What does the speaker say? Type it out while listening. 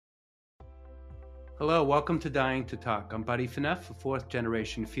Hello, welcome to Dying to Talk. I'm Buddy Phaneuf, a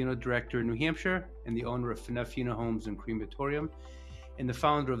fourth-generation funeral director in New Hampshire and the owner of Phaneuf Funeral Homes and Crematorium, and the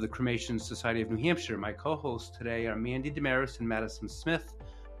founder of the Cremation Society of New Hampshire. My co-hosts today are Mandy Damaris and Madison Smith,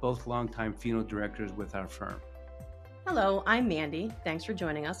 both longtime funeral directors with our firm. Hello, I'm Mandy. Thanks for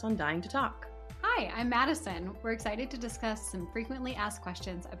joining us on Dying to Talk. Hi, I'm Madison. We're excited to discuss some frequently asked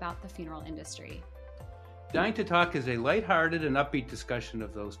questions about the funeral industry. Dying to Talk is a lighthearted and upbeat discussion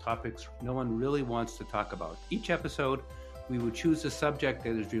of those topics no one really wants to talk about. Each episode, we will choose a subject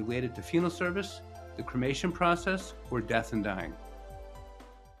that is related to funeral service, the cremation process, or death and dying.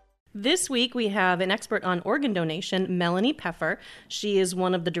 This week, we have an expert on organ donation, Melanie Peffer. She is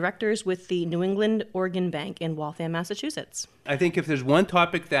one of the directors with the New England Organ Bank in Waltham, Massachusetts. I think if there's one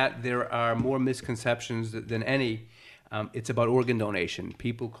topic that there are more misconceptions than any, it's about organ donation.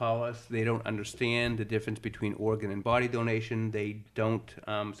 People call us, they don't understand the difference between organ and body donation. They don't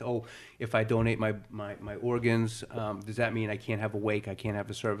say, oh, if I donate my organs, does that mean I can't have a wake, I can't have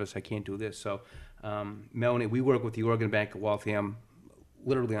a service, I can't do this? So Melanie, we work with the Organ Bank at Waltham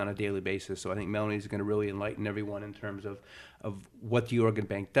literally on a daily basis. So I think Melanie's going to really enlighten everyone in terms of what the Organ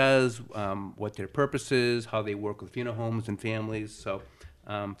Bank does, what their purpose is, how they work with funeral homes and families. So it's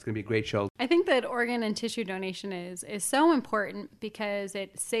going to be a great show. I think that organ and tissue donation is so important because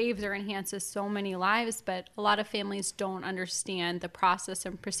it saves or enhances so many lives, but a lot of families don't understand the process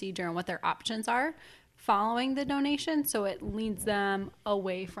and procedure and what their options are following the donation, so it leads them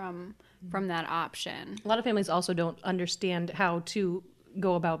away from that option. A lot of families also don't understand how to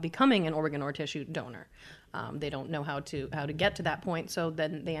go about becoming an organ or tissue donor. They don't know how to get to that point, so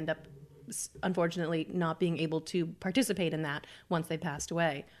then they end up unfortunately not being able to participate in that once they passed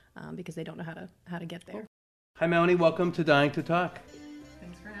away because they don't know how to get there. Hi Melanie, welcome to Dying to Talk.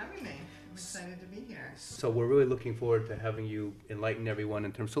 Thanks for having me. I'm excited to be here. So we're really looking forward to having you enlighten everyone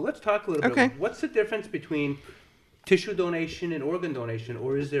in terms. So let's talk a little bit. What's the difference between tissue donation and organ donation,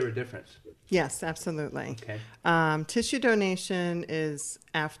 or is there a difference? Yes, absolutely. Okay. Tissue donation is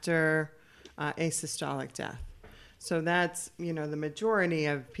after asystolic death. So that's, the majority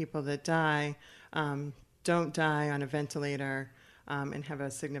of people that die don't die on a ventilator and have a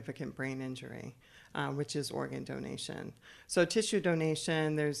significant brain injury, which is organ donation. So tissue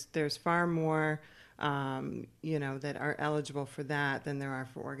donation, there's far more, that are eligible for that than there are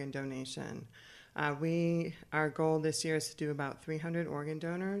for organ donation. Our goal this year is to do about 300 organ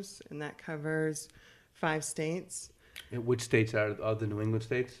donors, and that covers 5 states. And which states are the New England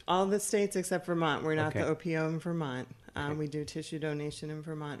states? All the states except Vermont. We're not Okay. the OPO in Vermont. Okay. We do tissue donation in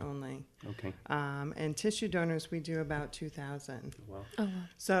Vermont only. Okay. And tissue donors, we do about 2,000. Well,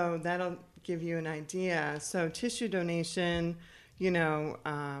 So that'll give you an idea. So tissue donation, you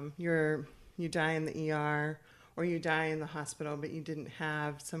die in the ER or you die in the hospital, but you didn't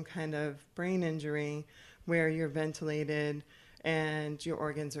have some kind of brain injury where you're ventilated and your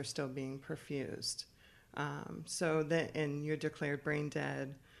organs are still being perfused. And you're declared brain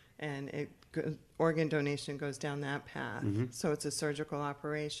dead, and organ donation goes down that path. Mm-hmm. So it's a surgical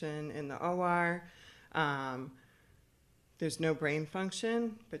operation in the OR. There's no brain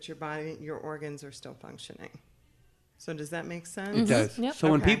function, but your organs are still functioning. So does that make sense? it does. Yep. So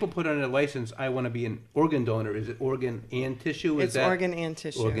when Okay. people put on a license, I want to be an organ donor, is it organ and tissue? It's organ and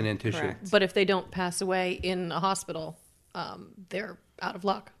tissue. Organ and tissue. Correct. But if they don't pass away in a hospital, they're out of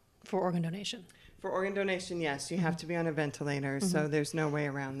luck for organ donation. For organ donation, yes, you have to be on a ventilator, so there's no way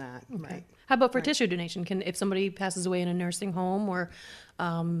around that. Okay. Right. How about for Right. tissue donation? If somebody passes away in a nursing home or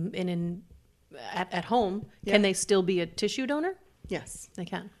at home, Yeah. can they still be a tissue donor? Yes, They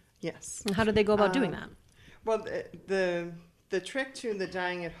can. yes. And how do they go about doing that? Well, the trick to the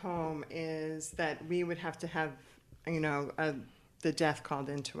dying at home is that we would have to have, the death called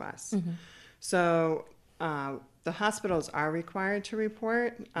into us. So the hospitals are required to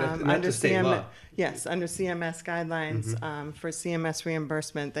report That's under the state law. Yes, under CMS guidelines for CMS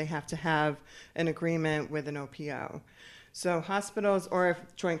reimbursement, they have to have an agreement with an OPO. So hospitals or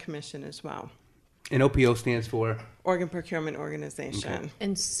Joint Commission as well, And OPO stands for? Organ Procurement Organization. Okay.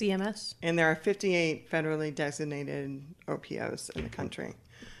 And CMS? And there are 58 federally designated OPOs in the country.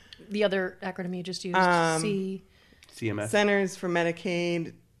 The other acronym you just used, CMS. Centers for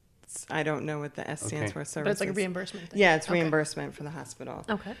Medicaid. I don't know what the S stands Okay. for. Services. but it's like a reimbursement thing. Yeah, it's Okay. reimbursement for the hospital.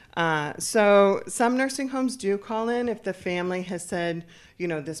 Okay. So some nursing homes do call in if the family has said,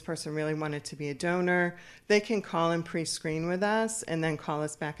 this person really wanted to be a donor. They can call and pre-screen with us and then call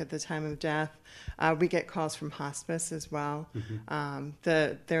us back at the time of death. We get calls from hospice as well.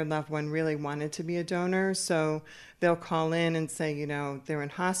 Their loved one really wanted to be a donor, so they'll call in and say, they're in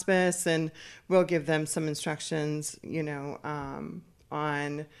hospice, and we'll give them some instructions,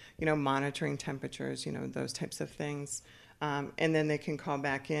 on, monitoring temperatures, those types of things. And then they can call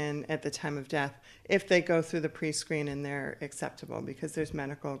back in at the time of death if they go through the pre-screen and they're acceptable, because there's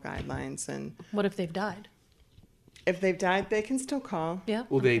medical guidelines. And What if they've died? if they've died, they can still call. Yeah.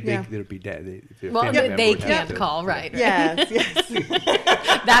 Well, they'd be dead. If their Well, family member they would have can't to- call, right? Yes, yes.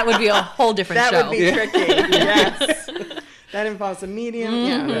 That would be a whole different That show. would be tricky. Yes. That involves a medium.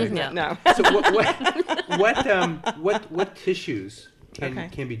 Mm-hmm. Yeah, no. So what tissues Okay.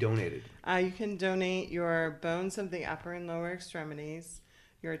 can be donated? You can donate your bones of the upper and lower extremities,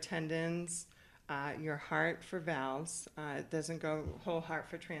 your tendons, your heart for valves. It doesn't go whole heart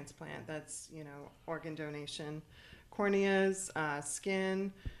for transplant. That's, organ donation. Corneas,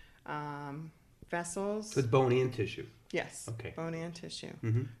 skin, vessels. So it's bone and tissue. Yes. Okay. Bone and tissue.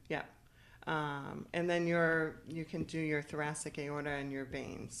 Mm-hmm. Yeah. And then you can do your thoracic aorta and your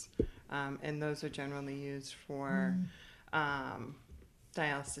veins. And those are generally used for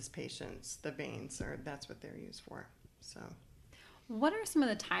dialysis patients. The veins that's what they're used for. So What are some of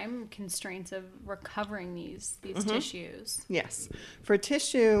the time constraints of recovering these tissues? yes, for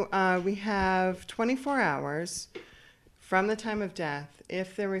tissue, we have 24 hours from the time of death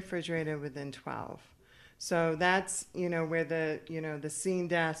if they're refrigerated within 12. So that's, where the scene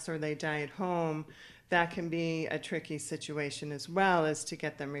deaths or they die at home, that can be a tricky situation as well, as to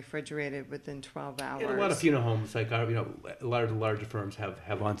get them refrigerated within 12 hours. And a lot of funeral homes, like a lot of the larger firms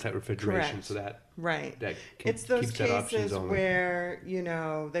have on-site refrigeration, Correct. so that Right. that It's those keeps that options cases only. where,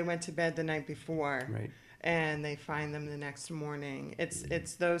 they went to bed the night before. Right. And they find them the next morning.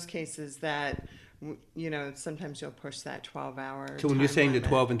 It's those cases that, sometimes you'll push that 12-hour. So when you're time saying the limit.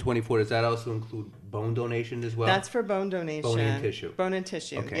 12 and 24, does that also include bone donation as well? That's for bone donation. Bone and tissue. Bone and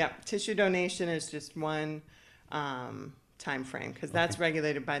tissue. Okay. Yep. Tissue donation is just one time frame, because that's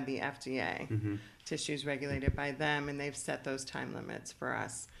regulated by the FDA. Mm-hmm. Tissue is regulated by them, and they've set those time limits for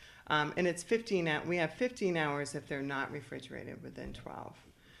us. And it's 15. We have 15 hours if they're not refrigerated within 12.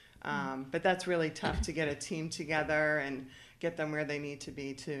 But that's really tough to get a team together and get them where they need to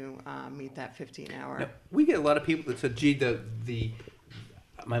be to meet that 15-hour. Now, we get a lot of people that said, "Gee,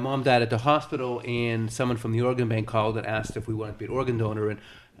 my mom died at the hospital, and someone from the organ bank called and asked if we wanted to be an organ donor, and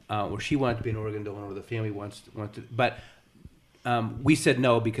or she wanted to be an organ donor, or the family wants to." But we said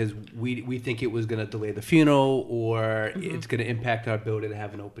no, because we think it was going to delay the funeral, or it's going to impact our ability to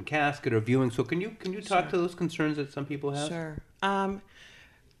have an open casket or viewing. So can you talk to those concerns that some people have? Sure.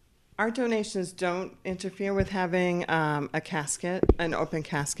 Our donations don't interfere with having a casket, an open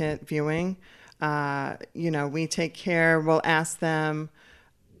casket viewing. We take care, we'll ask them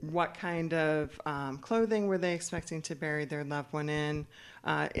what kind of clothing were they expecting to bury their loved one in,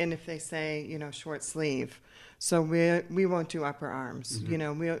 and if they say, short sleeve. So we won't do upper arms.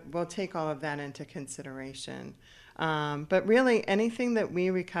 We'll take all of that into consideration. But really, anything that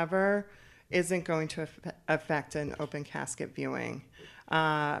we recover isn't going to affect an open casket viewing.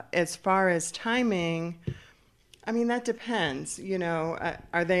 As far as timing, I mean, that depends.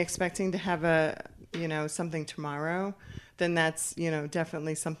 Are they expecting to have something tomorrow? Then that's,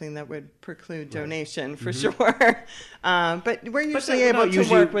 definitely something that would preclude donation for sure. But we're usually able to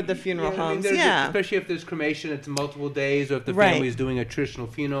work with the funeral homes. Especially if there's cremation, it's multiple days, or if the family is doing a traditional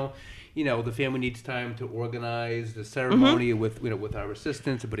funeral. The family needs time to organize the ceremony with our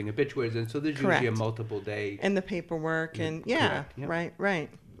assistants and putting obituaries in. So there's usually a multiple day. And the paperwork and Correct, yep. right.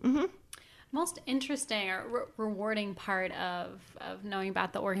 Mm-hmm. Most interesting or rewarding part of knowing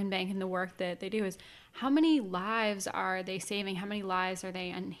about the organ bank and the work that they do is how many lives are they saving? How many lives are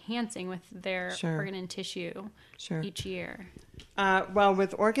they enhancing with their organ and tissue each year? Well,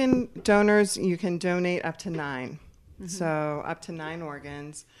 with organ donors, you can donate up to 9. Mm-hmm. So up to 9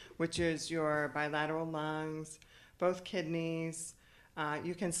 organs, which is your bilateral lungs, both kidneys.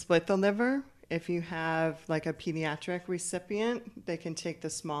 You can split the liver. If you have like a pediatric recipient, they can take the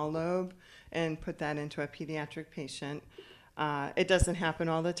small lobe and put that into a pediatric patient. It doesn't happen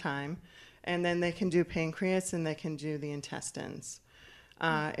all the time. And then they can do pancreas and they can do the intestines.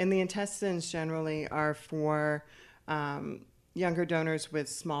 And the intestines generally are for younger donors with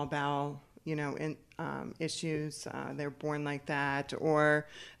small bowel, issues. They're born like that, or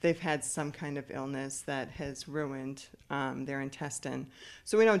they've had some kind of illness that has ruined their intestine.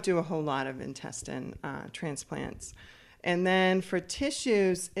 So we don't do a whole lot of intestine transplants. And then for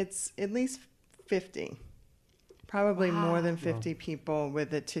tissues, it's at least 50. Probably more than 50 people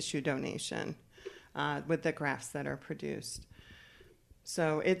with a tissue donation, with the grafts that are produced.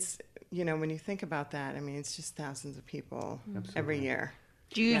 So it's, when you think about that, I mean, it's just thousands of people every year.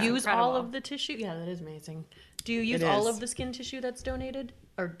 Do you use Incredible. all of the tissue? Yeah, that is amazing. Do you use all of the skin tissue that's donated?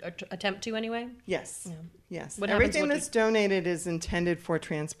 or attempt to anyway. Yes. Yeah. Yes. What happens Everything what that's donated is intended for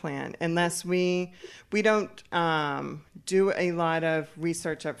transplant, unless we don't do a lot of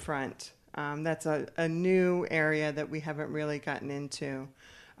research up front. That's a new area that we haven't really gotten into.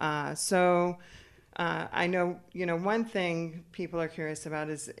 I know, one thing people are curious about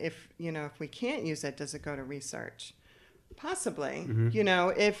is if we can't use it, does it go to research? Possibly.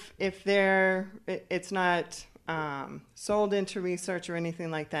 If it's not sold into research or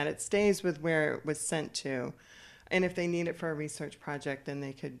anything like that, it stays with where it was sent to. And if they need it for a research project, then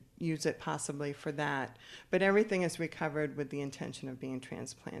they could use it possibly for that. But everything is recovered with the intention of being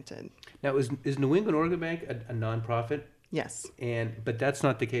transplanted. Now, is New England Organ Bank a nonprofit? Yes. But that's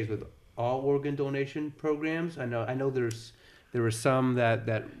not the case with all organ donation programs. I know there are some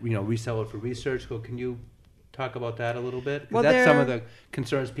that resell it for research. So can you talk about that a little bit? 'Cause Well, that's some of the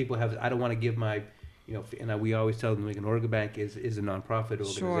concerns people have. I don't want to give my, and we always tell them New England Organ Bank is a nonprofit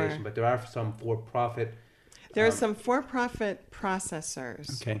organization, Sure. but there are some for-profit. There are some for-profit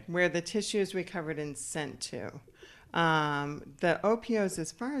processors Okay. where the tissue is recovered and sent to. The OPOs,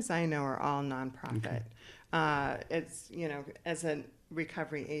 as far as I know, are all nonprofit. It's, as a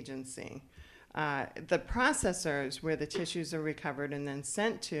recovery agency. The processors where the tissues are recovered and then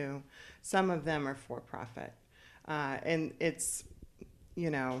sent to, some of them are for-profit. And it's,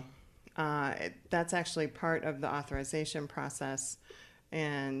 that's actually part of the authorization process.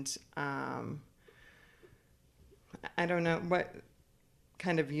 And I don't know what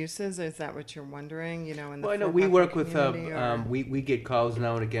kind of uses, is that what you're wondering? In the Well, I know we for-profit work with community, or- we get calls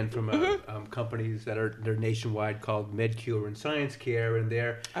now and again from companies they're nationwide called MedCure and Science Care, and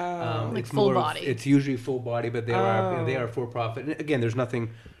they're Like it's full more of- body. it's usually full body, but they are Oh. for profit. And again, there's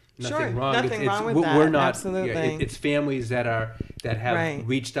nothing Sure, wrong. nothing wrong with we're that, not. absolutely. It's families that have Right.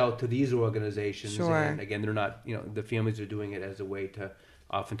 reached out to these organizations, Sure. and again, they're not. The families are doing it as a way to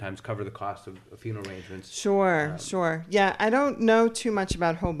oftentimes cover the cost of funeral arrangements. Sure. Yeah, I don't know too much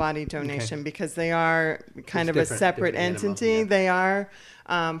about whole body donation because they are kind of a different, separate different animal, entity. yeah. They are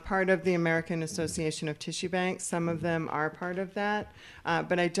part of the American Association of Tissue Banks. Some of them are part of that,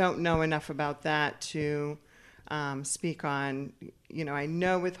 but I don't know enough about that to speak on. I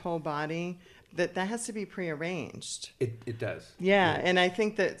know with whole body that has to be prearranged. It does. Yeah, and I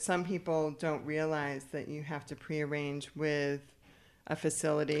think that some people don't realize that you have to prearrange with a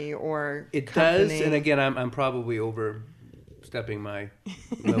facility or It company. does, and again, I'm probably overstepping my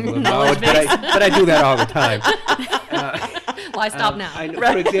level of knowledge, but I do that all the time. Why stop now? I know,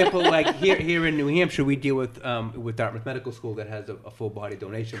 for example, like here in New Hampshire, we deal with Dartmouth Medical School that has a full body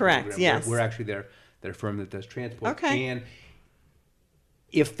donation Correct, program. yes. We're actually their firm that does transport. Okay. And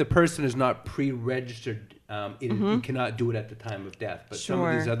if the person is not pre-registered, you cannot do it at the time of death. But some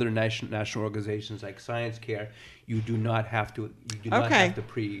of these Sure. other national organizations like Science Care, you do not have to. You do not Okay. have to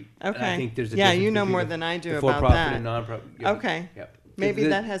pre. and Okay. I think there's a Yeah, difference you know between more the- than I do the about for-profit that. and non-profit. Okay. Yeah. Maybe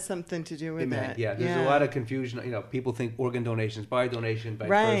There's- that has something to do with it. Yeah, there's a lot of confusion. People think organ donations by donation, vice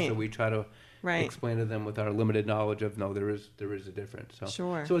Right. versa. We try to Right. explain to them with our limited knowledge of there is a difference. So,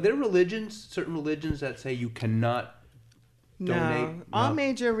 Sure. So are there certain religions that say you cannot donate? No, all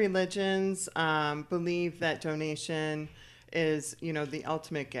major religions believe that donation is, the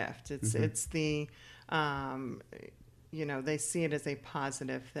ultimate gift. It's the, they see it as a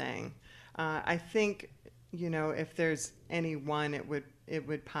positive thing. I think, if there's any one, it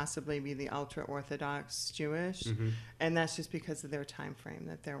would possibly be the ultra Orthodox Jewish, and that's just because of their time frame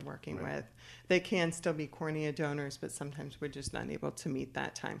that they're working with. They can still be cornea donors, but sometimes we're just not able to meet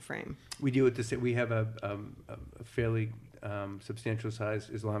that time frame. We deal with this. We have a fairly substantial size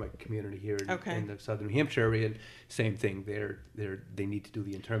Islamic community here in the southern New Hampshire area. And same thing. They need to do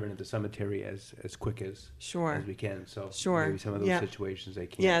the interment at the cemetery as quick as we can. So Sure. maybe some of those Yeah. situations they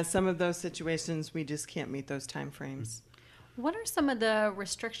can't. Yeah, some of those situations we just can't meet those time frames. What are some of the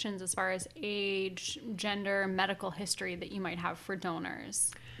restrictions as far as age, gender, medical history that you might have for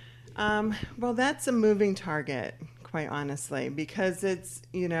donors? Well, that's a moving target, quite honestly, because it's,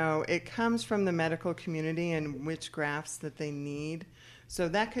 it comes from the medical community and which grafts that they need. So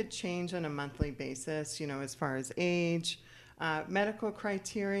that could change on a monthly basis, as far as age, medical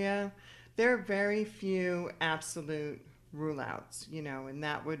criteria. There are very few absolute rule outs, and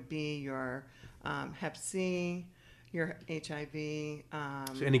that would be your Hep C, your HIV.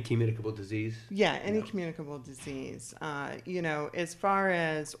 So any communicable disease? Yeah, any communicable disease. As far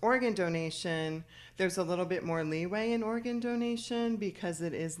as organ donation, there's a little bit more leeway in organ donation because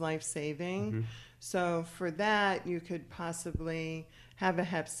it is life-saving. So for that, you could possibly have a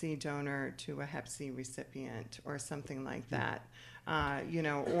Hep C donor to a Hep C recipient or something like that.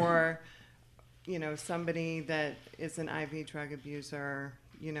 Or somebody that is an IV drug abuser,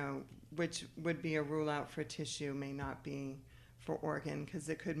 which would be a rule out for tissue, may not be for organ, because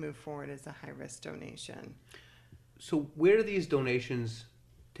it could move forward as a high-risk donation. So where do these donations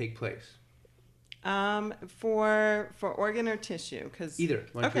take place? For organ or tissue, because Either.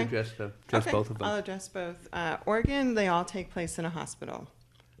 Why don't you Okay. address both of them? I'll address both. Organ, they all take place in a hospital.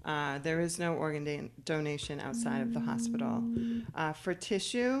 There is no organ donation outside of the hospital. For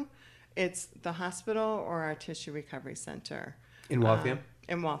tissue, it's the hospital or our tissue recovery center. In Waltham?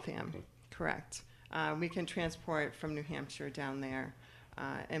 In Waltham, Okay. correct. We can transport from New Hampshire down there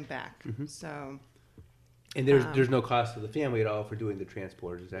and back. Mm-hmm. So And there's no cost to the family at all for doing the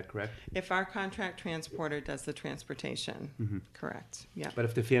transport, is that correct? if our contract transporter does the transportation, Mm-hmm. correct. Yeah. But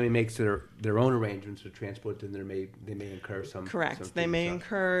if the family makes their own arrangements for transport, then they may incur some. Correct. some They may fees.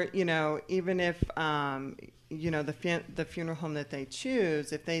 incur, even if, the funeral home that they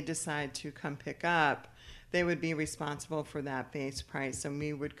choose, if they decide to come pick up, they would be responsible for that base price, and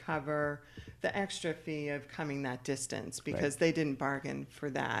we would cover the extra fee of coming that distance because they didn't bargain for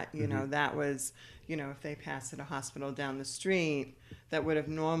that. That was, if they pass at a hospital down the street that would have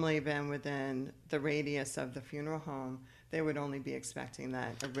normally been within the radius of the funeral home, they would only be expecting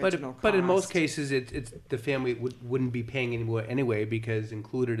that original cost. But in most cases, it's the family wouldn't be paying any more anyway, because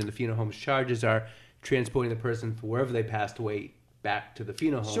included in the funeral home's charges are transporting the person from wherever they passed away back to the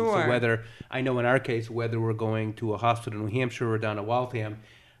funeral home. Sure. So whether, I know in our case, whether we're going to a hospital in New Hampshire or down to Waltham,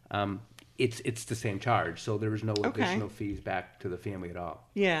 it's the same charge. So there is no Okay. additional fees back to the family at all.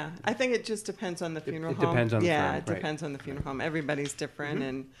 Yeah, I think it just depends on the funeral it home. depends on the yeah, firm, it right. depends on the funeral home. Everybody's different,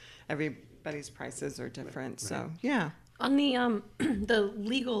 and everybody's prices are different. So yeah, On the the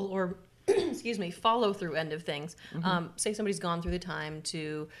legal or excuse me, follow through end of things. Say somebody's gone through the time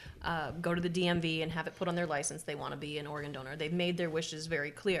to go to the DMV and have it put on their license. They want to be an organ donor. They've made their wishes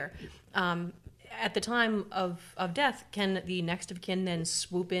very clear. At the time of death, can the next of kin then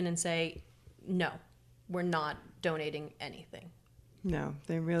swoop in and say, "No, we're not donating anything"? no,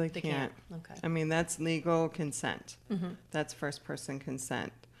 they really They can't. can't. Okay. I mean, that's legal consent. That's first person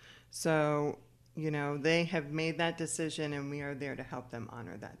consent. So they have made that decision, and we are there to help them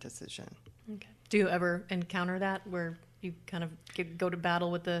honor that decision. Okay. Do you ever encounter that where you kind of go to battle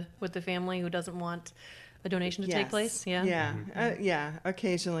with the family who doesn't want a donation to take place? Yeah. Yeah. Yeah.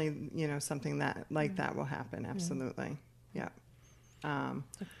 Occasionally, something like that will happen. Absolutely. Yeah.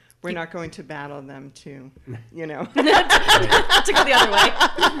 We're not going to battle them to. To go the other way.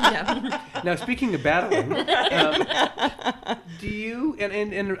 Yeah. Now, speaking of battling, do you?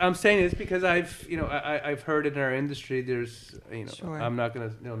 And I'm saying this because I've heard in our industry there's Sure. I'm not going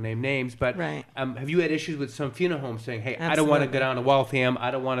to name names, but Right. Have you had issues with some funeral homes saying, hey, I don't want to Absolutely. go down to Waltham,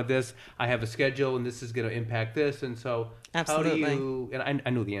 I don't want this, I have a schedule and this is going to impact this, and so Absolutely. how do you? And I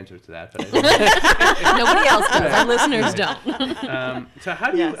knew the answer to that, but I Nobody else does. Our listeners don't. so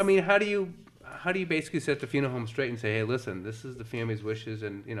how do you? Yes. I mean, how do you basically set the funeral home straight and say, hey, listen, this is the family's wishes,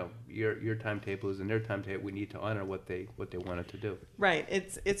 and your timetable is in their timetable. We need to honor what they wanted to do. Right.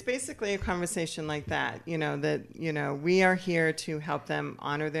 It's basically a conversation like that. That we are here to help them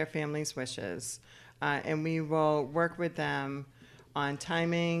honor their family's wishes, and we will work with them on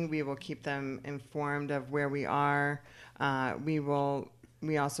timing. We will keep them informed of where we are.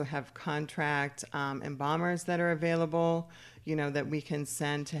 We also have contract embalmers that are available, that we can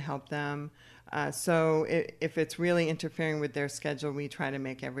send to help them. So if it's really interfering with their schedule, we try to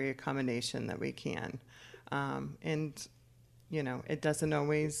make every accommodation that we can. And it doesn't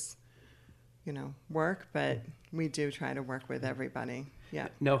always, work, but we do try to work with everybody. Yeah.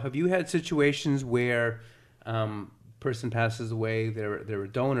 Now, have you had situations where person passes away, they're a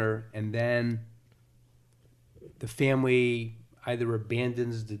donor, and then the family either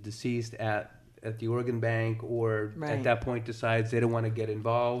abandons the deceased at the organ bank, or Right. at that point decides they don't want to get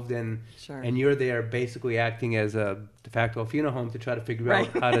involved, and Sure. and you're there basically acting as a de facto funeral home to try to figure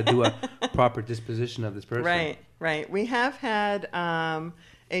Right. out how to do a proper disposition of this person. Right. We have had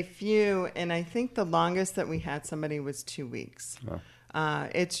a few, and I think the longest that we had somebody was 2 weeks. Oh.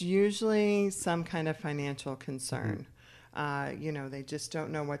 It's usually some kind of financial concern. They just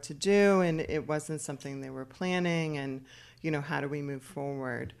don't know what to do, and it wasn't something they were planning, and, how do we move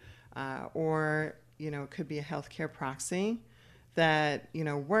forward? Or, it could be a healthcare proxy that,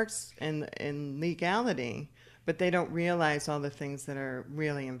 works in legality, but they don't realize all the things that are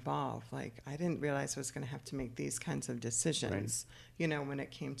really involved. Like, I didn't realize I was going to have to make these kinds of decisions, when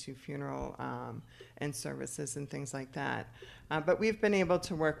it came to funeral and services and things like that. But we've been able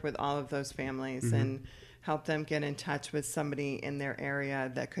to work with all of those families and help them get in touch with somebody in their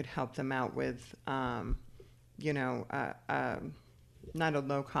area that could help them out with, not a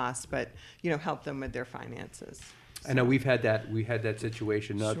low cost, but, help them with their finances. I know we've had that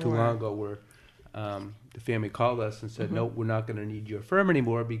situation not too Sure. long ago where the family called us and said, no, we're not going to need your firm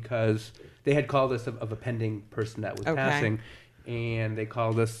anymore, because they had called us of a pending person that was Okay. passing. And they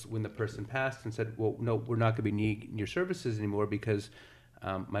called us when the person passed and said, well, no, we're not going to be needing your services anymore because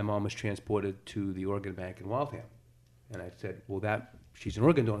my mom was transported to the organ bank in Waltham. And I said, well, she's an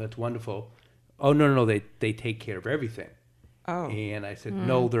organ donor. That's wonderful. Oh, no, they take care of everything. Oh, And I said,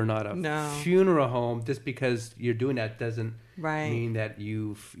 no, they're not a No. funeral home. Just because you're doing that doesn't Right. mean that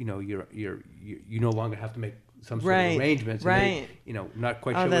you no longer have to make some sort Right. of arrangements. Right. And not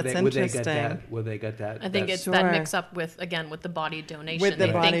quite Oh, sure where that's they got interesting. that. Where they got that. I think that- it's Sure. that mix up with the body donation. With the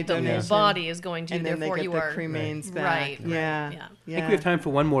they body think the donation. whole body is going to, and then they therefore get you the are cremains back. right. Yeah. Yeah. I think we have time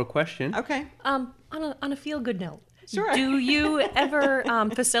for one more question. Okay. On a feel good note, Sure. do you ever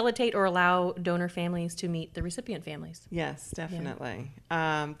facilitate or allow donor families to meet the recipient families? Yes, definitely.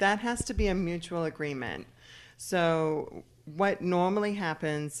 That has to be a mutual agreement. So what normally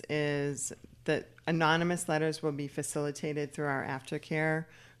happens is that anonymous letters will be facilitated through our aftercare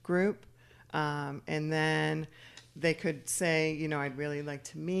group. And then they could say, I'd really like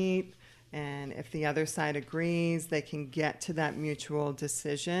to meet. And if the other side agrees, they can get to that mutual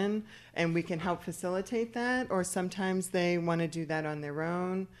decision, and we can help facilitate that. Or sometimes they want to do that on their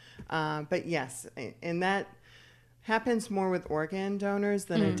own. But yes, and that happens more with organ donors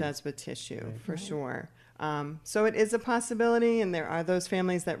than it does with tissue, for sure. So it is a possibility, and there are those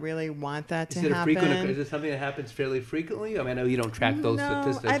families that really want that Is to it happen. is it something that happens fairly frequently? I mean, I know you don't track those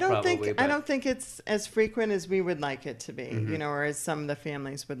statistics I don't probably. think but I don't think it's as frequent as we would like it to be, Mm-hmm. or as some of the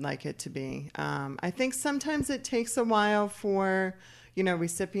families would like it to be. I think sometimes it takes a while for,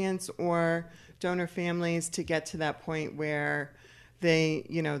 recipients or donor families to get to that point where they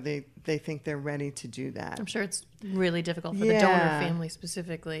think they're ready to do that. I'm sure it's really difficult for the donor Yeah. family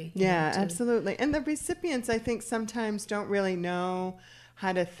specifically. Yeah, absolutely. And the recipients, I think, sometimes don't really know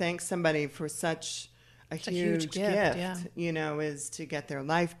how to thank somebody for such a huge gift, yeah. Is to get their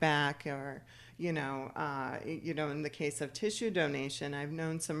life back, or, in the case of tissue donation, I've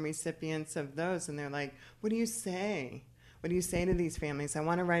known some recipients of those, and they're like, what do you say? What do you say to these families? I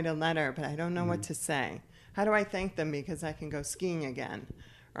want to write a letter, but I don't know what to say. How do I thank them because I can go skiing again,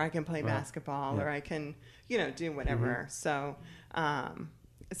 or I can play basketball, or I can, do whatever. So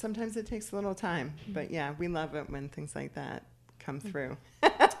sometimes it takes a little time, but yeah, we love it when things like that come through.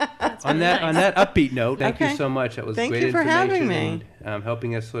 On that upbeat note, thank you Okay. so much. That was Thank great you for information having me. and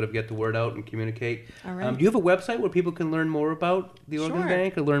helping us sort of get the word out and communicate. All right. Do you have a website where people can learn more about the organ Sure.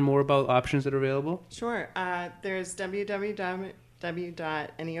 bank or learn more about options that are available? Sure. There's www.neob.org.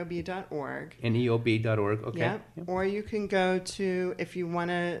 neob.org. Okay. Yep. Or you can go to, if you want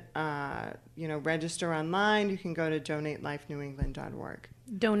to, register online, you can go to donatelifenewengland.org.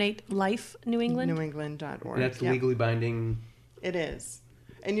 Donate Life New England. Newengland.org. And that's Yep. legally binding. It is.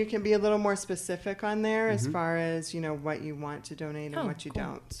 And you can be a little more specific on there as far as, what you want to donate and Oh, what you cool.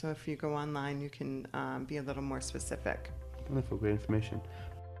 don't. So if you go online, you can be a little more specific. Wonderful, great information.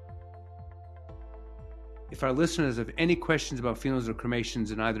 If our listeners have any questions about funerals or cremations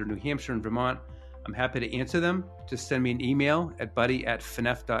in either New Hampshire and Vermont, I'm happy to answer them. Just send me an email at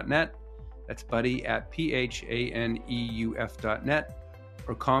buddy@phaneuf.net. That's buddy@phaneuf.net.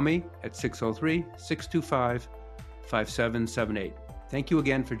 Or call me at 603-625-5778. Thank you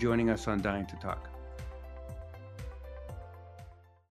again for joining us on Dying to Talk.